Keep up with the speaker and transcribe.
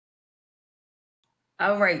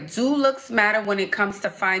All right. Do looks matter when it comes to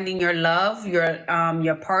finding your love,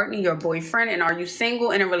 your partner, your boyfriend, and are you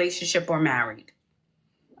single, in a relationship, or married?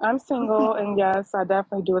 I'm single, and yes, I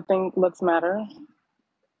definitely do think looks matter.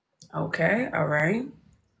 Okay. All right.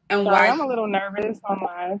 And Sorry, why I'm a little nervous on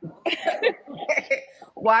live.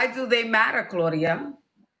 why do they matter, Claudia?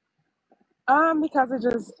 Because it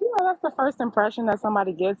just, that's the first impression that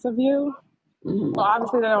somebody gets of you. So Mhm.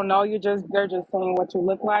 obviously they don't know you, just they're just seeing what you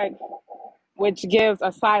look like, which gives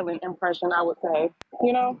a silent impression, I would say.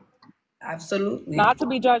 You know, Absolutely. not to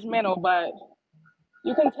be judgmental, but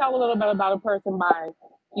you can tell a little bit about a person by,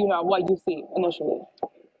 what you see initially.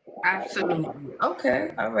 Absolutely.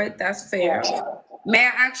 Okay. All right. That's fair. Yeah. May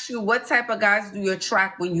I ask you, what type of guys do you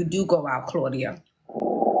attract when you do go out, Claudia?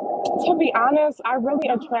 To be honest, I really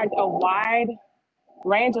attract a wide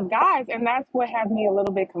range of guys, and that's what has me a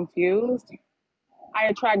little bit confused. I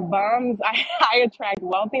attract bums. I attract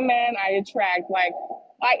wealthy men. I attract like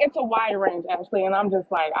it's a wide range actually, and I'm just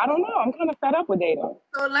like I don't know. I'm kind of fed up with dating.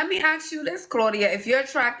 So let me ask you this, Claudia. If you're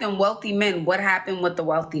attracting wealthy men, what happened with the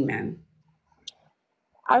wealthy men?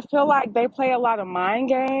 I feel like they play a lot of mind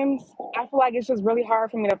games. I feel like it's just really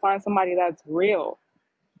hard for me to find somebody that's real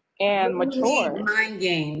What and do you mean mature. mind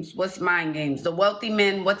games? What's mind games? The wealthy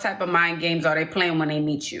men, what type of mind games are they playing when they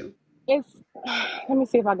meet you? It's let me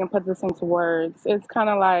see if I can put this into words. It's kind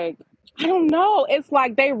of like I don't know. It's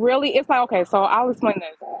like they really. It's like okay. So I'll explain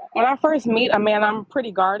this. When I first meet a man, I'm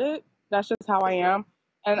pretty guarded. That's just how I am,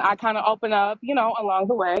 and I kind of open up, along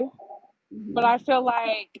the way. But I feel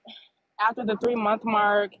like after the 3 month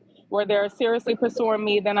mark, where they're seriously pursuing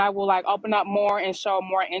me, then I will like open up more and show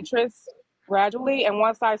more interest gradually. And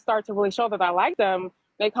once I start to really show that I like them,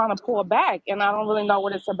 they kind of pull back, and I don't really know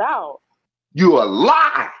what it's about. You a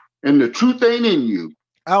lie, and the truth ain't in you.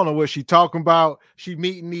 I don't know what she talking about. She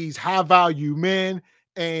meeting these high value men,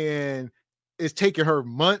 and it's taking her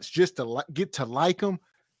months just to get to like them.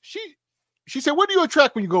 She said, "What do you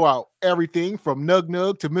attract when you go out? Everything from Nug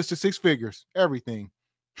Nug to Mister Six Figures. Everything."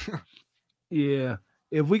 Yeah.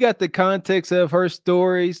 If we got the context of her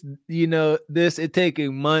stories, this it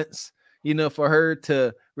taking months, for her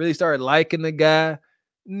to really start liking the guy.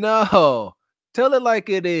 No. Tell it like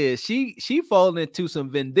it is. She falling into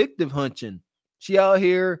some vindictive hunching. She out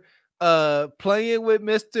here playing with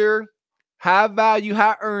Mr. High value,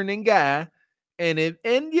 high earning guy. And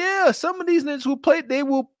yeah, some of these niggas they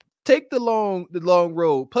will take the long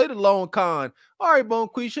road, play the long con. All right,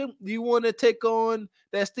 Bonquisha, do you want to take on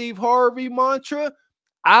that Steve Harvey mantra?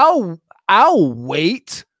 I'll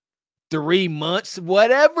wait 3 months,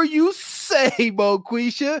 whatever you say,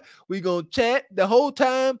 Bonquisha. We gonna chat the whole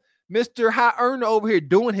time. Mr. High Earner over here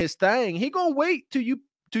doing his thing. He gonna wait till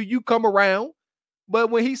you come around. But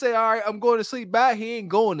when he say, "All right, I'm going to sleep," back, he ain't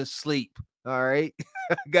going to sleep. All right,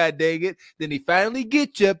 God dang it. Then he finally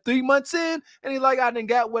get you 3 months in, and he like, "I done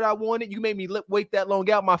got what I wanted. You made me wait that long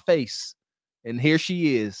out my face." And here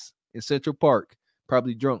she is in Central Park,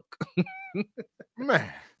 probably drunk. Man,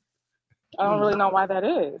 I don't really know why that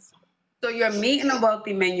is. So you're meeting a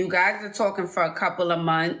wealthy man. You guys are talking for a couple of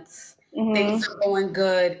months. Things Hmm. are going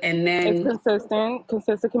good, and It's then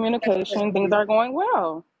consistent communication. Things are going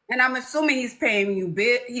well. and I'm assuming he's paying you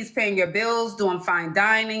he's paying your bills, doing fine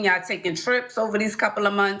dining, y'all taking trips over these couple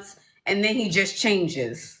of months, and then he just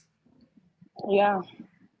changes. Yeah,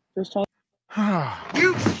 just change.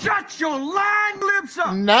 You shut your lying lips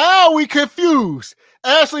up! now we confused.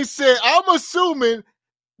 Ashley said, "I'm assuming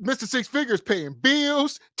Mr. Six Figures paying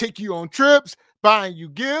bills, take you on trips, buying you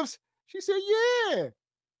gifts." She said, "Yeah."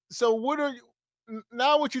 So what are you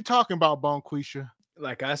now? What you talking about, Bonquisha?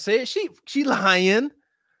 Like I said, she lying.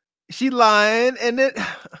 She lying, and then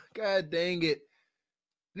God dang it.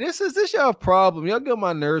 This y'all problem. Y'all get on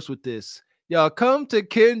my nerves with this. Y'all come to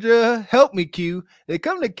Kendra, help me, Q. They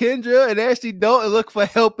come to Kendra and actually don't look for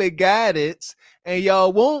help and guidance, and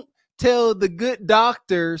y'all won't tell the good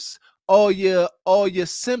doctors all your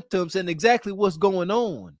symptoms and exactly what's going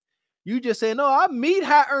on. You just say, "No, I meet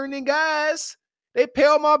high earning guys. They pay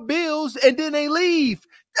all my bills and then they leave."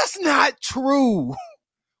 That's not true.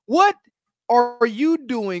 What are you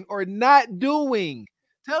doing or not doing?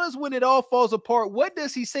 Tell us when it all falls apart. What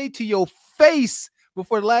does he say to your face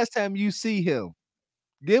before the last time you see him?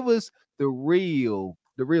 Give us the real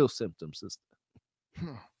symptoms, sister.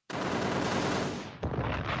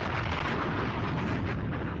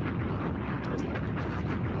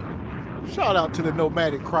 Shout out to the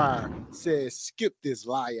nomadic crier. Says, "Skip this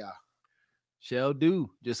liar." Shall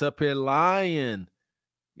do. Just up here lying.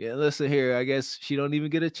 Yeah, listen here. I guess she don't even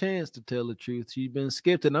get a chance to tell the truth. She's been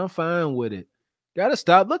skipped, and I'm fine with it. Gotta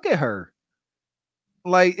stop. Look at her.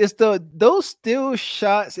 Like it's those still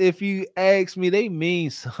shots, if you ask me, they mean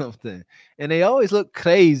something. And they always look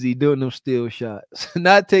crazy doing them still shots.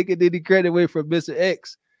 Not taking any credit away from Mr.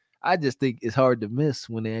 X. I just think it's hard to miss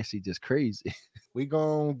when they actually just crazy. We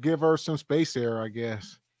gonna give her some space air, I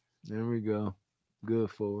guess. There we go. Good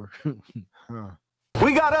for her. Huh.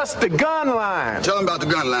 We got us the gun line. Tell them about the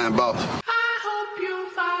gun line, boss. I hope you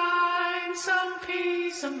find some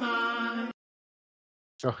peace of mind.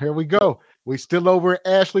 So here we go. We still over at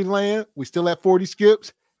Ashley Land. We still at 40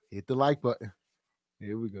 skips. Hit the like button.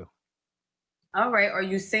 Here we go. All right. Are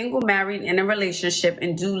you single, married, in a relationship,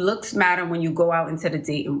 and do looks matter when you go out into the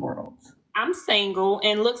dating world? I'm single,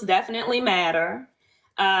 and looks definitely matter.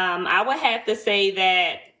 I would have to say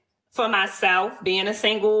that for myself, being a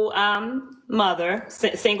single mother,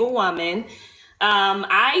 single woman,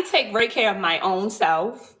 I take great care of my own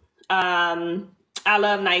self. I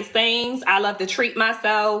love nice things. I love to treat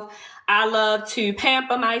myself. I love to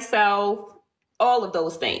pamper myself, all of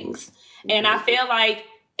those things. And I feel like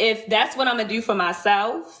if that's what I'm going to do for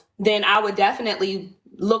myself, then I would definitely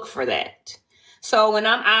look for that. So when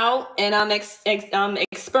I'm out and I'm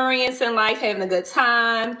experiencing life, having a good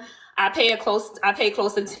time, I pay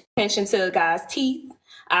close attention to a guy's teeth.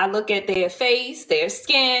 I look at their face, their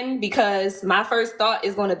skin, because my first thought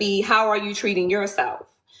is going to be, how are you treating yourself?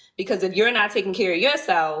 Because if you're not taking care of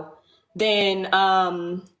yourself, then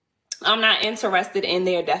I'm not interested in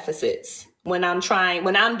their deficits when I'm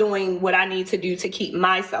doing what I need to do to keep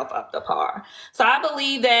myself up to par. So I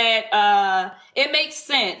believe that it makes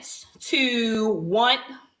sense to want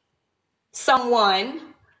someone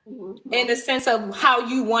in the sense of how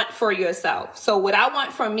you want for yourself. So what I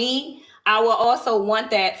want from me, I will also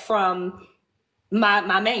want that from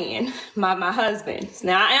my man, my husband.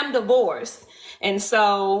 Now I am divorced. And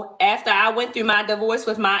so after I went through my divorce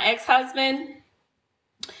with my ex-husband,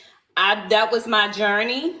 that was my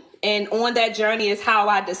journey. And on that journey is how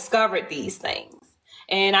I discovered these things.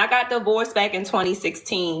 And I got divorced back in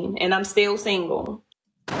 2016, and I'm still single.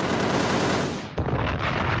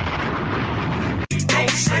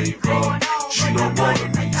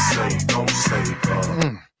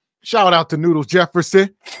 Shout out to Noodles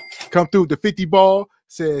Jefferson. Come through with the 50 ball.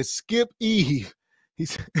 Says Skip Eve. He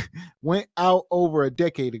went out over a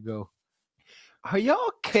decade ago. Are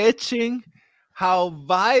y'all catching how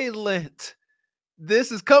violent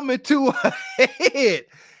this is coming to a head?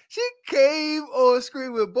 She came on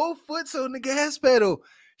screen with both foots on the gas pedal.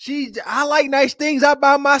 I like nice things. I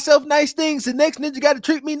buy myself nice things. The next ninja got to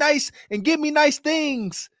treat me nice and give me nice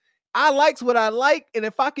things. I likes what I like, and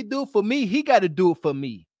if I could do it for me, he got to do it for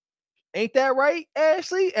me. Ain't that right,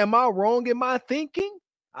 Ashley? Am I wrong in my thinking?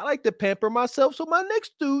 I like to pamper myself, so my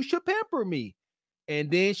next dude should pamper me. And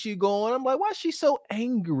then she go on. I'm like, why is she so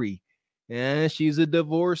angry? And she's a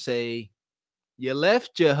divorcee. You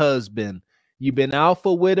left your husband. You've been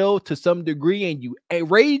alpha widow to some degree, and you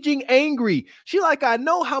raging angry. She like, I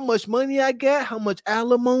know how much money I get, how much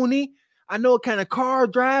alimony. I know what kind of car I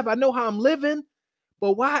drive. I know how I'm living.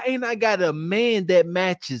 But why ain't I got a man that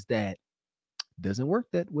matches that? Doesn't work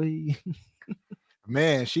that way.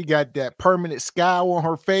 Man, she got that permanent scowl on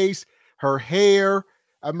her face, her hair.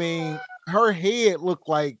 I mean, her head looked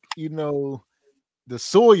like, the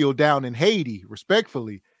soil down in Haiti,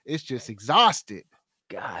 respectfully. It's just exhausted.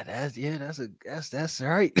 God, that's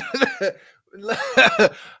right.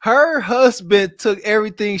 Her husband took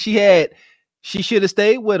everything she had. She should have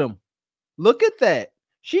stayed with him. Look at that.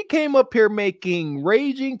 She came up here making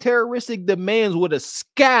raging terroristic demands with a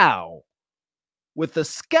scowl. With a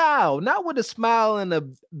scowl, not with a smile and a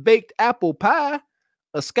baked apple pie.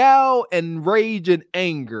 A scowl and rage and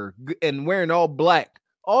anger and wearing all black.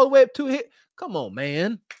 All the way up to it. Come on,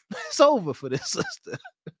 man. It's over for this sister.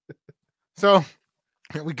 So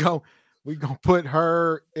here we go. We're going to put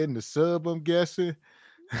her in the sub, I'm guessing.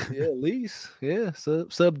 Yeah, at least. Yeah,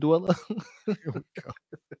 sub dweller. Here we go.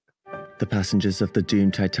 The passengers of the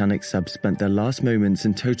doomed Titanic sub spent their last moments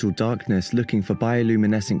in total darkness looking for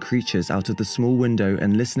bioluminescent creatures out of the small window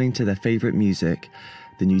and listening to their favorite music.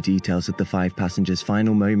 The new details of the 5 passengers'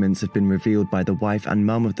 final moments have been revealed by the wife and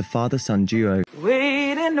mum of the father-son duo.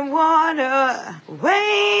 Wade in the water,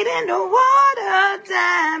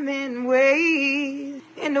 diamond, wade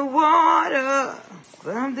in the water.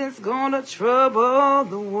 Something's gonna trouble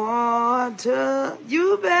the water.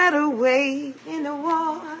 You better wade in the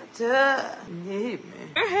water.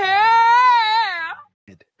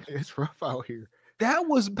 It's rough out here. That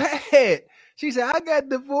was bad. She said, I got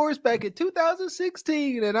divorced back in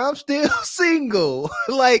 2016 and I'm still single.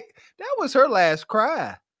 Like, that was her last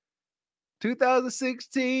cry.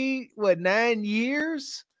 2016, 9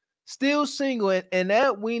 years? still single, and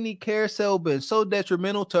that weenie carousel been so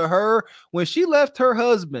detrimental to her when she left her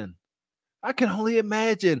husband. I can only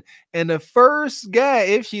imagine. And the first guy,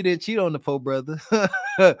 if she didn't cheat on the poor brother,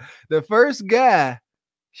 the first guy,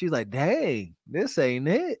 she's like, dang, this ain't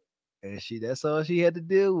it. And that's all she had to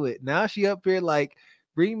deal with. Now she up here like,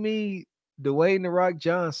 bring me Dwayne The Rock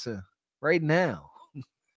Johnson right now.